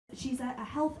she's a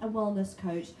health and wellness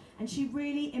coach, and she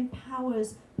really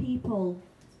empowers people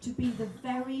to be the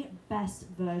very best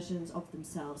versions of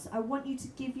themselves. I want you to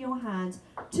give your hand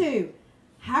to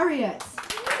Harriet.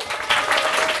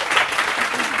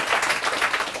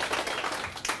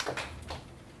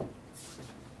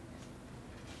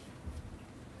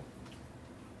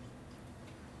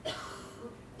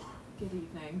 Good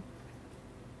evening.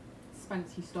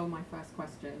 Spence, you stole my first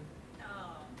question,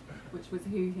 which was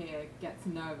who here gets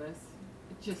nervous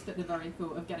just at the very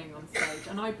thought of getting on stage?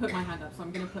 And I put my hand up, so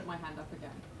I'm going to put my hand up again.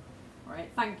 All right,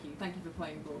 thank you for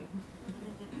playing ball.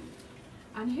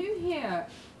 And who here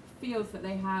feels that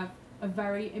they have a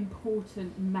very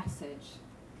important message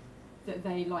that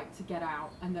they like to get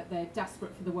out and that they're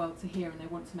desperate for the world to hear and they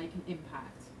want to make an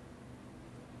impact?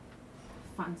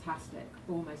 Fantastic,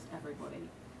 almost everybody.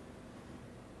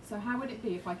 So how would it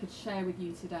be if I could share with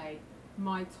you today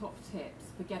my top tips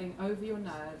for getting over your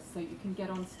nerves so you can get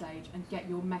on stage and get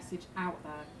your message out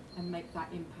there and make that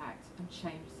impact and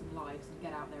change some lives and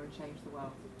get out there and change the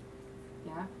world?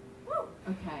 Yeah?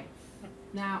 Okay.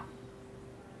 Now,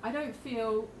 I don't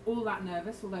feel all that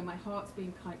nervous, although my heart's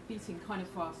beating kind of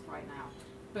fast right now.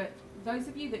 But those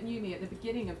of you that knew me at the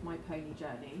beginning of my pony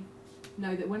journey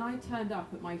know that when I turned up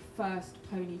at my first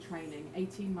pony training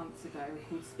 18 months ago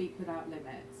called Speak Without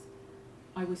Limits,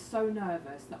 I was so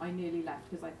nervous that I nearly left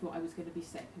because I thought I was going to be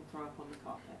sick and throw up on the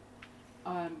carpet.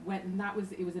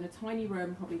 It was in a tiny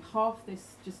room, probably half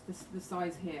this, just the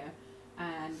size here,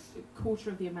 and a quarter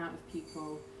of the amount of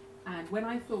people. And when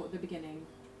I thought at the beginning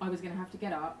I was going to have to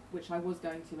get up, which I was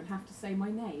going to, and have to say my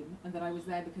name, and that I was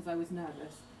there because I was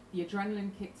nervous, the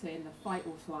adrenaline kicked in, the fight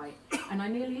or flight, and I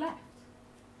nearly left.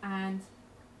 And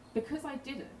because I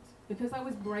didn't, because I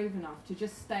was brave enough to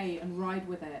just stay and ride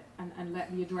with it and let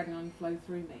the adrenaline flow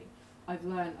through me, I've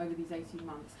learned over these 18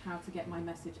 months how to get my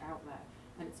message out there.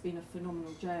 And it's been a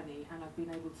phenomenal journey, and I've been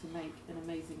able to make an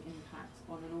amazing impact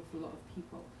on an awful lot of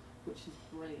people, which is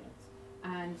brilliant.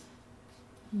 And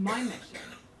my mission,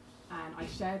 and I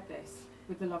shared this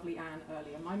with the lovely Anne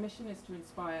earlier, my mission is to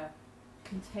inspire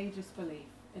contagious belief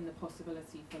in the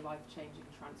possibility for life-changing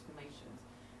transformations.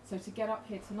 So to get up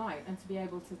here tonight and to be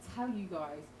able to tell you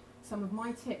guys some of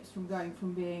my tips from going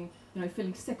from being,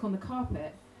 feeling sick on the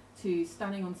carpet to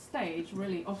standing on stage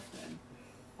really often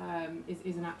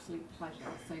is an absolute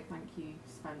pleasure. So thank you,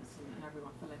 Spence, and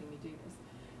everyone for letting me do this.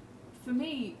 For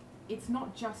me, it's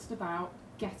not just about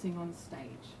getting on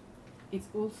stage. It's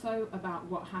also about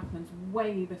what happens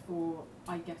way before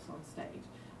I get on stage.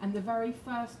 And the very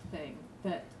first thing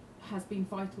that has been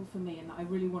vital for me and that I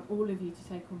really want all of you to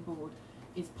take on board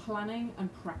is planning and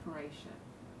preparation.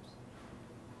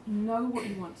 Know what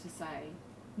you want to say,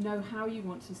 know how you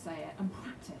want to say it, and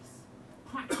practice.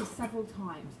 Practice several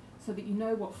times so that you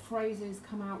know what phrases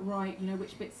come out right, you know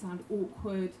which bits sound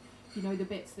awkward, you know the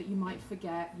bits that you might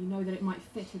forget, you know that it might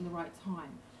fit in the right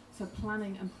time. So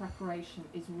planning and preparation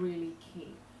is really key.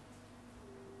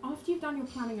 After you've done your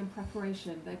planning and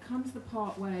preparation, there comes the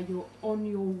part where you're on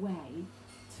your way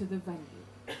to the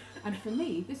venue. And for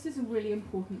me, this is a really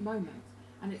important moment.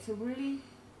 And it's a really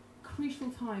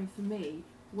crucial time for me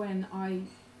when I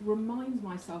remind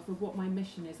myself of what my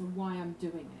mission is and why I'm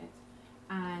doing it.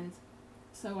 And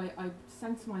so I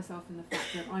center myself in the fact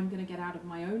that I'm going to get out of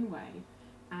my own way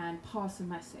and pass a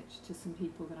message to some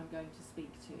people that I'm going to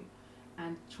speak to,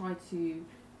 and try to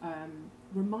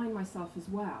remind myself as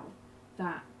well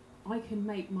that I can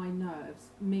make my nerves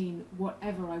mean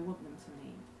whatever I want them to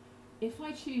mean. If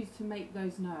I choose to make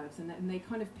those nerves, and they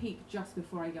kind of peak just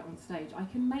before I get on stage, I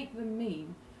can make them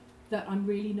mean that I'm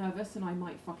really nervous and I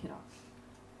might fuck it up.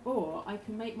 Or I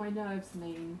can make my nerves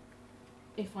mean,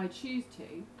 if I choose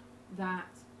to, that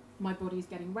my body's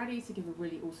getting ready to give a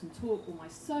really awesome talk, or my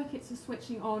circuits are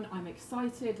switching on, I'm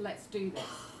excited, let's do this.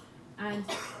 And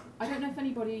I don't know if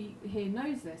anybody here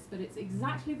knows this, but it's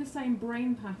exactly the same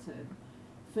brain pattern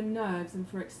for nerves and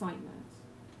for excitement.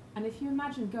 And if you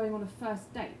imagine going on a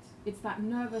first date, it's that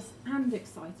nervous and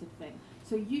excited thing.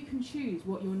 So you can choose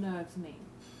what your nerves mean.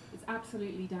 It's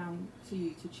absolutely down to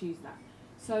you to choose that.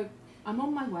 So I'm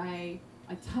on my way.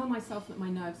 I tell myself that my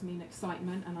nerves mean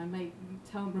excitement, and I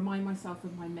remind myself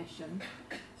of my mission.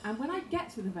 And when I get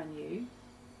to the venue,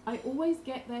 I always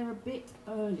get there a bit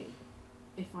early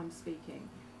if I'm speaking.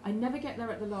 I never get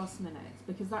there at the last minute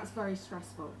because that's very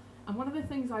stressful. And one of the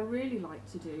things I really like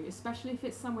to do, especially if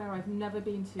it's somewhere I've never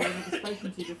been to and never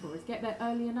spoken to before, is get there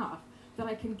early enough that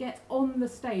I can get on the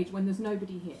stage when there's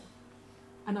nobody here.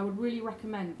 And I would really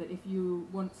recommend that if you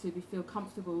want to feel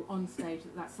comfortable on stage,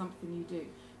 that's something you do.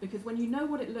 Because when you know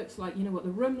what it looks like, you know what the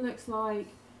room looks like,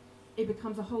 it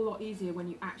becomes a whole lot easier when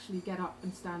you actually get up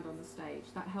and stand on the stage.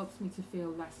 That helps me to feel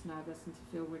less nervous and to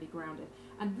feel really grounded.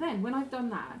 And then when I've done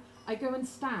that, I go and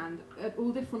stand at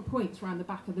all different points around the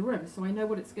back of the room, so I know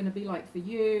what it's going to be like for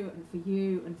you and for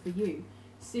you and for you,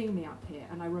 seeing me up here.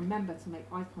 And I remember to make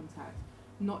eye contact,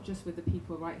 not just with the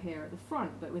people right here at the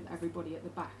front, but with everybody at the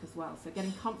back as well. So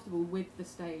getting comfortable with the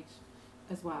stage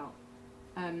as well.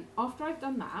 After I've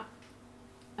done that,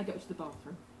 I go to the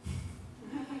bathroom.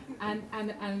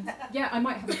 and yeah, I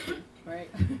might have a pee, right?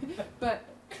 But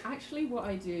actually what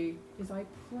I do is I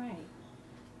pray.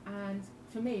 And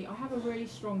for me, I have a really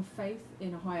strong faith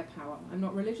in a higher power. I'm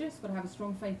not religious, but I have a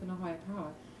strong faith in a higher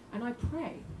power. And I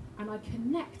pray, and I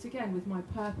connect again with my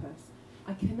purpose.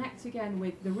 I connect again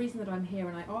with the reason that I'm here,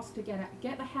 and I ask to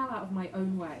get the hell out of my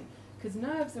own way. Because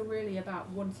nerves are really about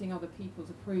wanting other people's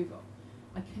approval.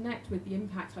 I connect with the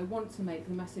impact I want to make,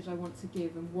 the message I want to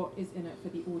give, and what is in it for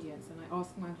the audience. And I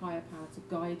ask my higher power to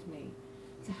guide me,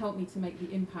 to help me to make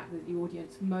the impact that the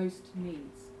audience most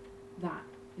needs that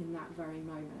in that very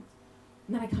moment.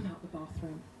 And then I come out the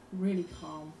bathroom, really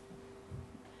calm.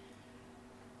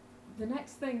 The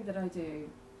next thing that I do,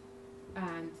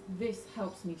 and this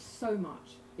helps me so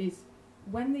much, is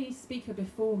when the speaker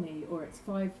before me, or it's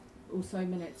 5 or so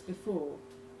minutes before,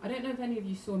 I don't know if any of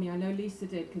you saw me, I know Lisa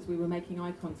did because we were making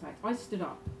eye contact. I stood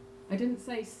up. I didn't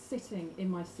say sitting in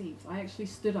my seat, I actually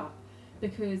stood up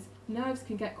because nerves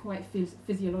can get quite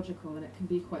physiological and it can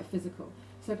be quite physical.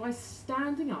 So by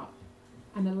standing up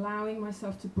and allowing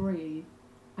myself to breathe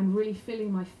and really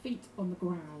feeling my feet on the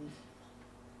ground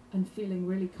and feeling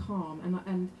really calm,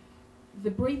 and the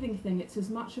breathing thing, it's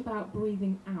as much about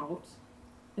breathing out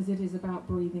as it is about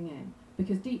breathing in.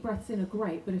 Because deep breaths in are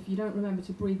great, but if you don't remember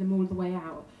to breathe them all the way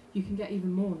out, you can get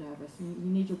even more nervous, and you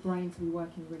need your brain to be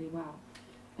working really well.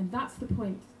 And that's the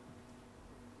point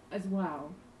as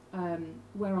well,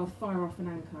 where I'll fire off an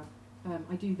anchor.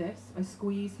 I do this, I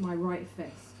squeeze my right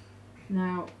fist.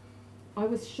 Now, I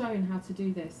was shown how to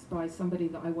do this by somebody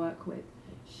that I work with.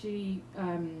 She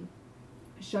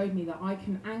showed me that I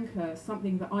can anchor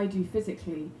something that I do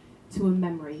physically to a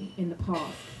memory in the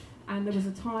past. And there was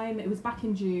a time, it was back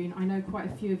in June, I know quite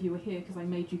a few of you were here because I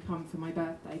made you come for my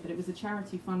birthday, but it was a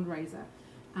charity fundraiser.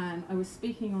 And I was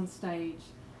speaking on stage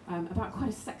about quite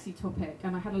a sexy topic,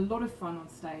 and I had a lot of fun on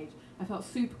stage. I felt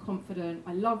super confident,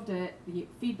 I loved it, the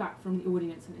feedback from the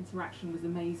audience and interaction was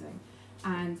amazing.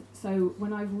 And so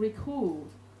when I recalled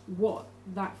what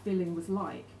that feeling was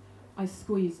like, I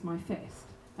squeezed my fist.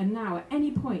 And now at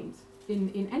any point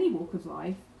in any walk of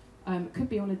life, it could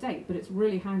be on a date, but it's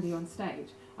really handy on stage,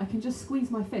 I can just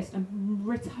squeeze my fist and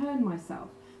return myself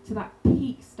to that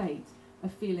peak state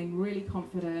of feeling really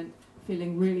confident,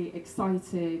 feeling really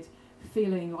excited,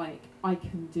 feeling like I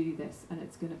can do this and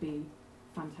it's going to be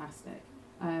fantastic.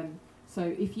 So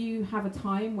if you have a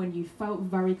time when you felt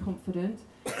very confident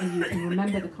and you can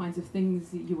remember the kinds of things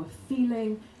that you were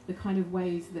feeling, the kind of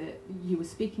ways that you were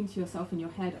speaking to yourself in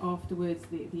your head afterwards,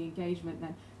 the engagement,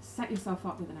 then set yourself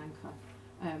up with an anchor.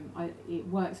 It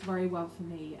works very well for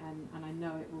me, and I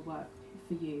know it will work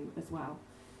for you as well.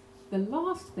 The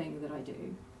last thing that I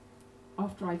do,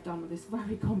 after I've done this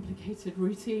very complicated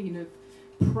routine of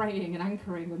praying and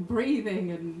anchoring and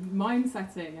breathing and mind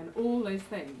setting and all those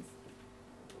things,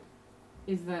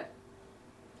 is that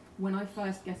when I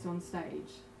first get on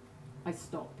stage, I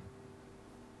stop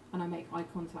and I make eye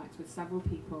contact with several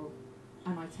people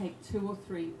and I take 2 or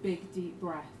 3 big deep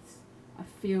breaths. I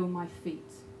feel my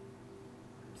feet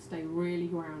stay really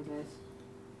grounded,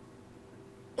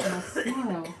 and I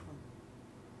smile,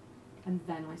 and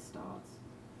then I start,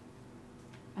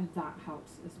 and that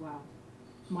helps as well.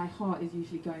 My heart is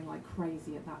usually going like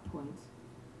crazy at that point,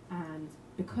 and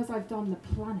because I've done the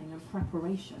planning and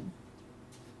preparation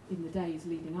in the days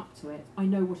leading up to it, I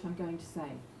know what I'm going to say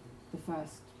the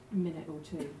first minute or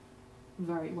 2,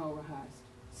 very well rehearsed.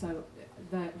 So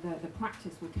the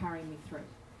practice will carry me through,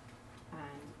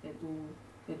 and it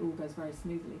all goes very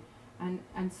smoothly.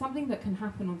 And something that can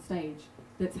happen on stage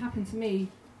that's happened to me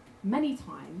many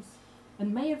times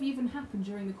and may have even happened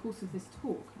during the course of this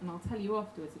talk, and I'll tell you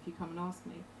afterwards if you come and ask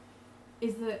me,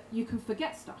 is that you can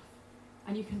forget stuff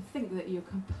and you can think that you're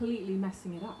completely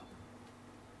messing it up.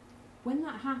 When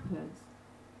that happens,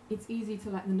 it's easy to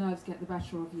let the nerves get the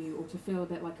better of you or to feel a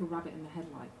bit like a rabbit in the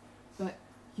headlight. But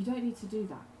you don't need to do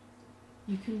that.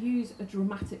 You can use a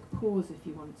dramatic pause if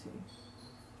you want to,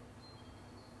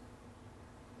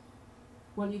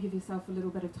 while you give yourself a little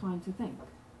bit of time to think.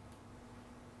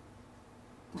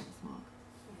 Thanks, Mark.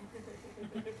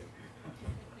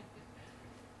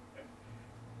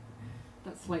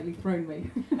 That's slightly thrown me.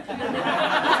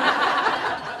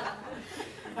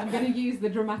 I'm going to use the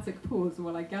dramatic pause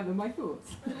while I gather my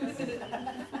thoughts.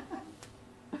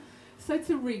 So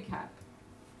to recap,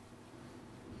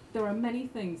 there are many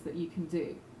things that you can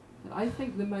do, but I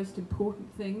think the most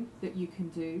important thing that you can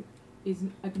do is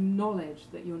acknowledge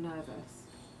that you're nervous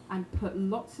and put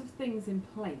lots of things in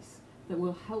place that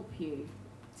will help you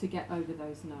to get over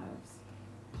those nerves.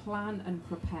 Plan and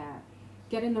prepare.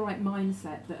 Get in the right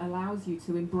mindset that allows you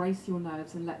to embrace your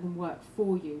nerves and let them work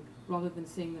for you rather than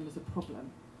seeing them as a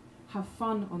problem. Have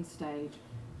fun on stage.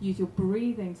 Use your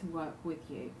breathing to work with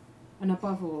you. And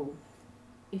above all,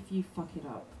 if you fuck it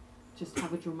up, just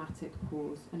have a dramatic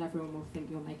pause and everyone will think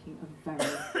you're making a very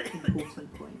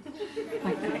important point.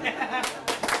 Thank you.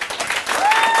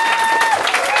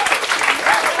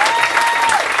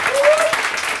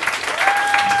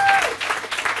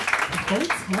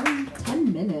 Okay,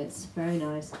 10 minutes. Very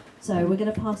nice. So we're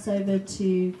going to pass over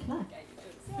to Claire.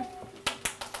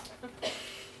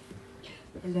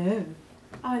 Hello.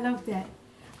 Oh, I loved it.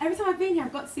 Every time I've been here,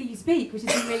 I've got to see you speak, which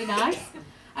has been really nice.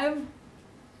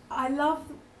 I love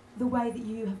the way that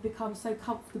you have become so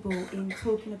comfortable in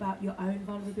talking about your own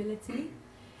vulnerability.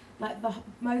 Like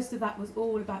most of that was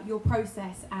all about your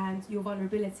process and your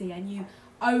vulnerability, and you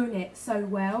own it so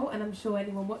well. And I'm sure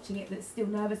anyone watching it that's still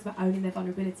nervous about owning their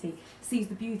vulnerability sees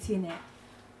the beauty in it.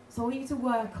 So I want you to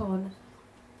work on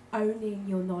owning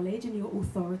your knowledge and your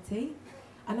authority.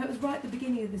 I know it was right at the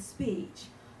beginning of the speech,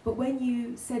 but when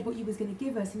you said what you was going to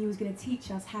give us and you was going to teach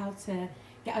us how to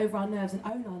get over our nerves and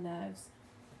own our nerves,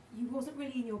 you wasn't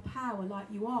really in your power like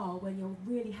you are when you're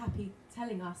really happy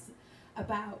telling us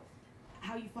about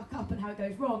how you fuck up and how it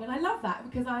goes wrong. And I love that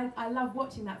because I love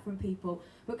watching that from people.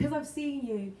 But because I've seen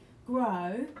you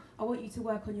grow, I want you to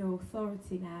work on your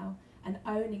authority now and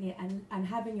owning it and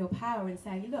having your power and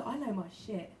saying, look, I know my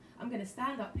shit. I'm going to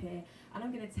stand up here and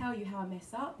I'm going to tell you how I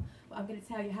mess up, but I'm going to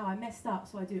tell you how I messed up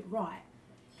so I do it right.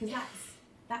 Because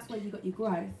that's where you got your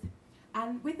growth.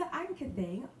 And with the anchor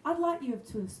thing, I'd like you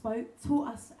to have taught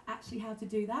us actually how to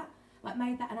do that, like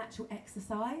made that an actual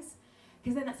exercise,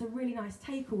 because then that's a really nice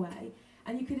takeaway.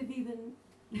 And you could have even,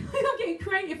 I'm getting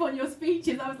creative on your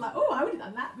speeches, I was like, oh, I would have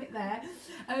done that bit there.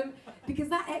 Because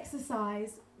that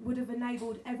exercise would have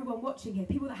enabled everyone watching here,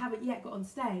 people that haven't yet got on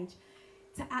stage,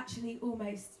 to actually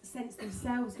almost sense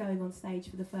themselves going on stage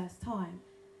for the first time.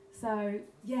 So,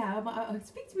 yeah,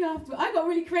 speak to me after. I got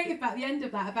really creative about the end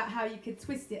of that, about how you could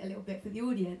twist it a little bit for the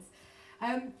audience.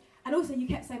 And also, you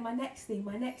kept saying, my next thing,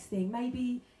 my next thing.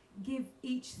 Maybe give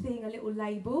each thing a little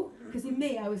label. Because in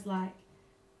me, I was like,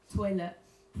 toilet,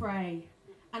 pray.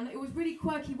 And it was really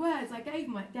quirky words. I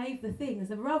gave the things.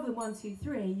 And rather than 1, 2,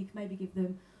 3, you could maybe give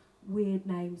them weird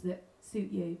names that suit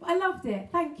you. But I loved it.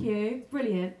 Thank you.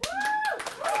 Brilliant.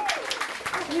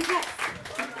 Who's next?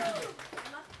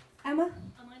 Emma?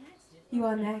 You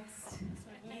are next.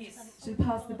 Should we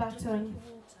pass the baton?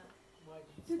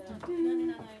 No.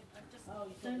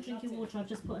 Don't drink your water. I've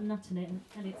just put a nut in it and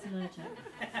Elliot's allergic.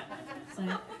 So,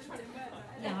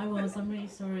 yeah, I was. I'm really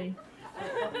sorry.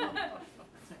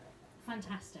 So,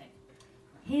 fantastic.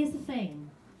 Here's the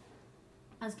thing.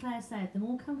 As Claire said, the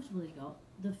more comfortable you got,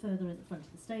 the further at the front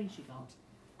of the stage you got.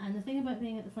 And the thing about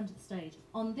being at the front of the stage,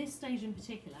 on this stage in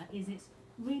particular, is it's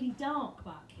really dark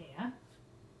back here.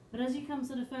 But as you come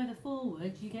sort of further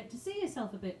forward, you get to see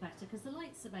yourself a bit better because the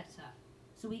lights are better.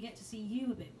 So we get to see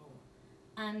you a bit more.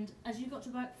 And as you got to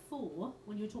about 4,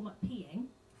 when you were talking about peeing,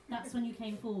 that's when you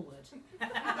came forward.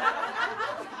 And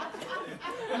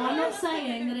I'm not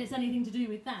saying that it's anything to do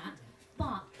with that,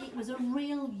 but it was a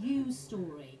real you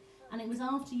story. And it was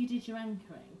after you did your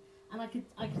anchoring. And I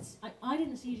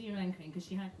didn't see you do your anchoring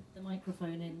because you had the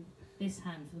microphone in this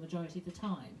hand for the majority of the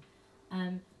time.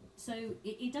 So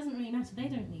it doesn't really matter. They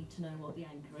don't need to know what the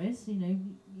anchor is, you know.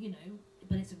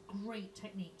 But it's a great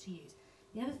technique to use.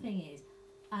 The other thing is,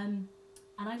 and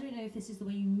I don't know if this is the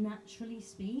way you naturally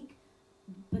speak,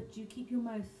 but you keep your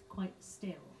mouth quite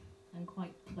still and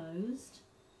quite closed.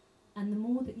 And the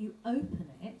more that you open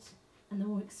it, and the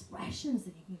more expressions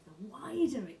that you give, the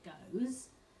wider it goes,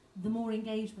 the more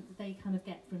engagement that they kind of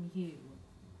get from you.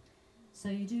 So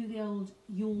you do the old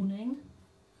yawning.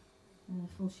 I'm going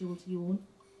to force you all to yawn.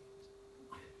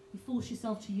 You force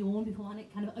yourself to yawn before, and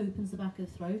it kind of opens the back of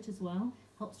the throat as well,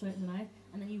 helps to open the mouth,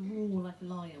 and then you roar like a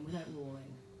lion without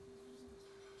roaring.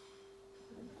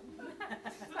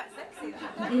 It's quite sexy,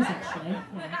 that. It is actually.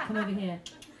 Yeah, come over here.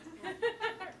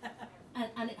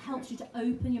 And it helps you to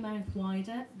open your mouth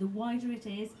wider. The wider it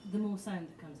is, the more sound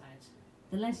that comes out.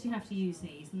 The less you have to use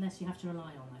these, the less you have to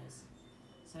rely on those.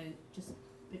 So just a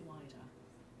bit wider,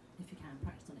 if you can.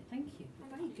 Practice on it. Thank you.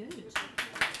 Very good.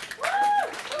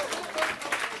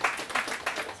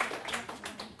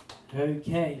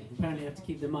 Okay, apparently I have to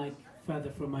keep the mic further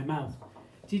from my mouth.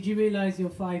 Did you realise your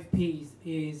 5 P's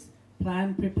is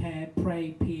plan, prepare,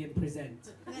 pray, pee and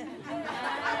present?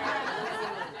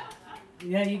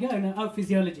 There you go. No,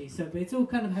 physiology. So, but it's all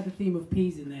kind of had a theme of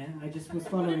P's in there. I just was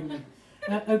following them.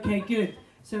 Okay, good.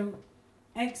 So,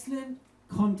 excellent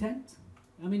content.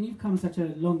 I mean, you've come such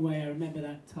a long way. I remember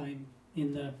that time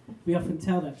we often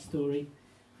tell that story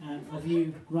of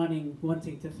you running,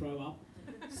 wanting to throw up.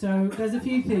 So, there's a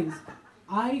few things.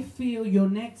 I feel your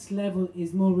next level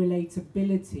is more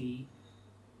relatability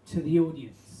to the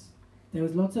audience. There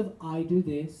was lots of I do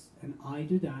this and I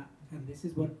do that and this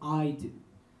is what I do.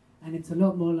 And it's a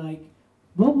lot more like,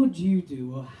 what would you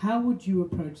do or how would you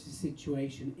approach the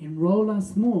situation? Enroll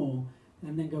us more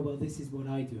and then go, well, this is what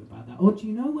I do about that. Or do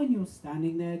you know when you're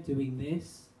standing there doing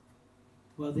this?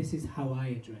 Well, this is how I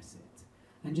address it.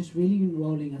 And just really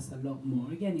enrolling us a lot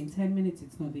more. Again, in 10 minutes,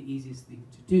 it's not the easiest thing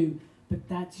to do, but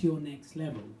that's your next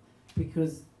level.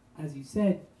 Because, as you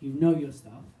said, you know your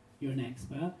stuff, you're an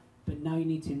expert, but now you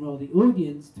need to enroll the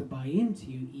audience to buy into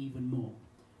you even more.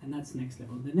 And that's next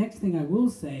level. The next thing I will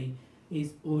say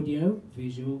is audio,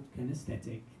 visual,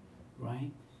 kinesthetic,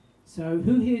 right? So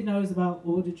who here knows about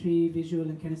auditory, visual,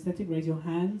 and kinesthetic? Raise your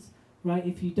hands, right?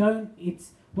 If you don't,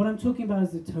 it's what I'm talking about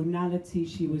is the tonality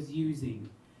she was using.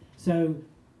 So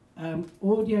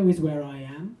audio is where I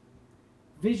am,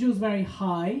 visual's very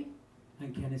high,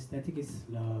 and kinesthetic is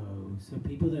slow. So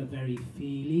people that are very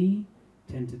feely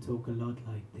tend to talk a lot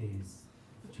like this.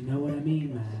 Do you know what I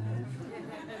mean, man?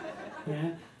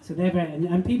 Yeah. So they're very,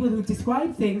 and people who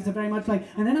describe things are very much like,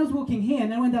 and then I was walking here,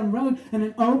 and then I went down the road, and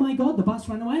then, oh my God, the bus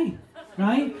ran away,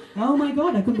 right? Oh my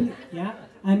God, I couldn't believe, yeah.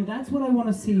 And that's what I want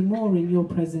to see more in your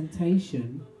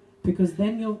presentation, because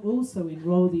then you'll also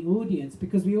enroll the audience,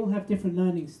 because we all have different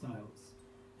learning styles.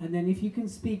 And then if you can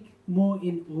speak more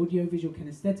in audio, visual,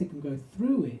 kinesthetic and go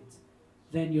through it,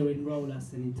 then you'll enroll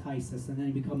us and entice us, and then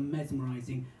you become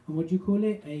mesmerizing. And what do you call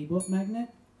it? A what magnet?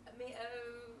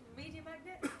 Media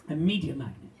magnet? A media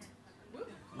magnet.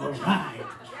 All right.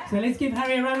 So let's give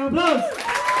Harry a round of applause.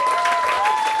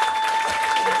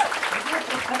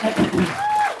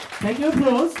 Take your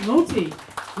applause. Naughty.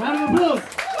 Round of applause.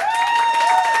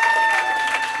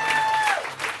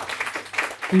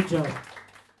 Good job.